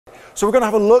So we're going to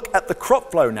have a look at the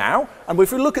crop flow now, and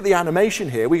if we look at the animation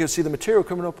here, we can see the material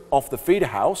coming up off the feeder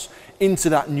house into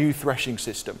that new threshing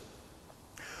system.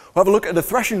 We'll have a look at the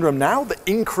threshing drum now, the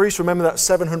increase, remember that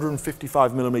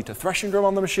 755mm threshing drum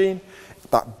on the machine,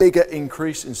 that bigger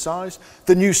increase in size,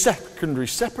 the new secondary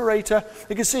separator.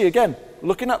 You can see again,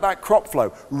 looking at that crop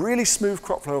flow, really smooth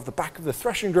crop flow off the back of the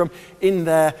threshing drum in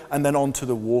there and then onto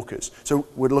the walkers. So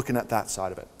we're looking at that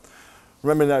side of it.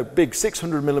 Remember now, big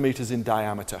 600mm in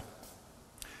diameter.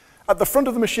 At the front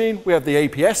of the machine, we have the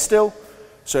APS still,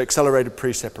 so accelerated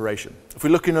pre-separation. If we're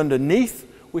looking underneath,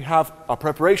 we have our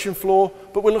preparation floor,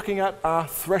 but we're looking at our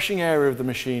threshing area of the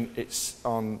machine. It's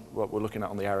on what we're looking at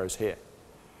on the arrows here.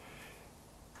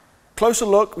 Closer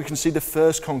look, we can see the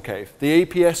first concave, the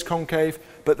APS concave,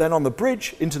 but then on the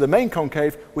bridge into the main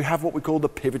concave, we have what we call the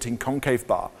pivoting concave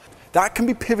bar. That can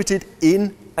be pivoted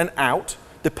in and out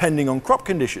depending on crop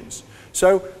conditions.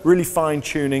 So really fine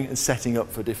tuning and setting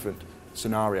up for different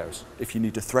scenarios, if you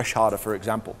need to thresh harder, for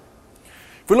example.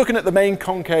 If we're looking at the main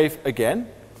concave again,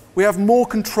 we have more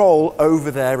control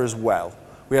over there as well.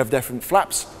 We have different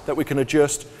flaps that we can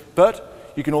adjust,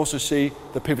 but you can also see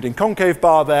the pivoting concave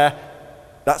bar there.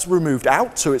 That's removed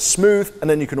out, so it's smooth, and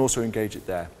then you can also engage it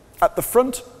there. At the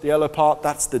front, the yellow part,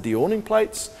 that's the deorning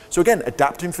plates. So again,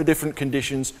 adapting for different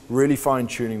conditions, really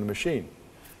fine-tuning the machine.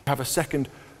 We have a second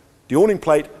deorning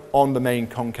plate on the main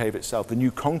concave itself, the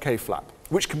new concave flap,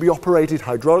 which can be operated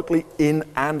hydraulically in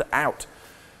and out.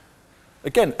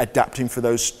 Again, adapting for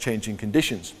those changing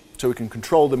conditions. So we can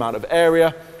control the amount of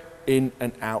area in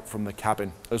and out from the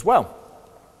cabin as well.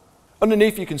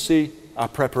 Underneath you can see our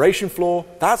preparation floor.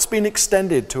 That's been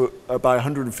extended to by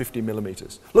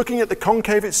 150mm. Looking at the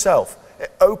concave itself,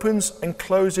 it opens and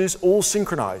closes all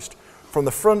synchronized from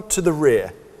the front to the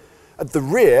rear. At the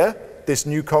rear, this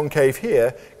new concave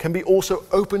here can be also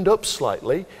opened up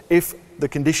slightly if the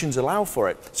conditions allow for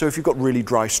it. So if you've got really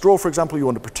dry straw, for example, you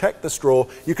want to protect the straw,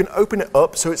 you can open it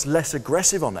up so it's less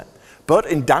aggressive on it. But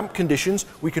in damp conditions,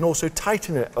 we can also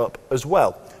tighten it up as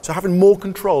well. So having more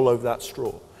control over that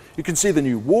straw. You can see the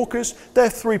new walkers, they're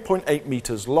 3.8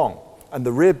 meters long, and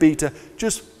the rear beater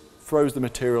just throws the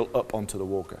material up onto the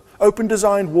walker. Open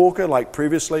designed walker like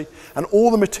previously, and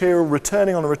all the material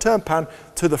returning on the return pan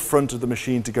to the front of the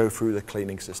machine to go through the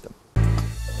cleaning system.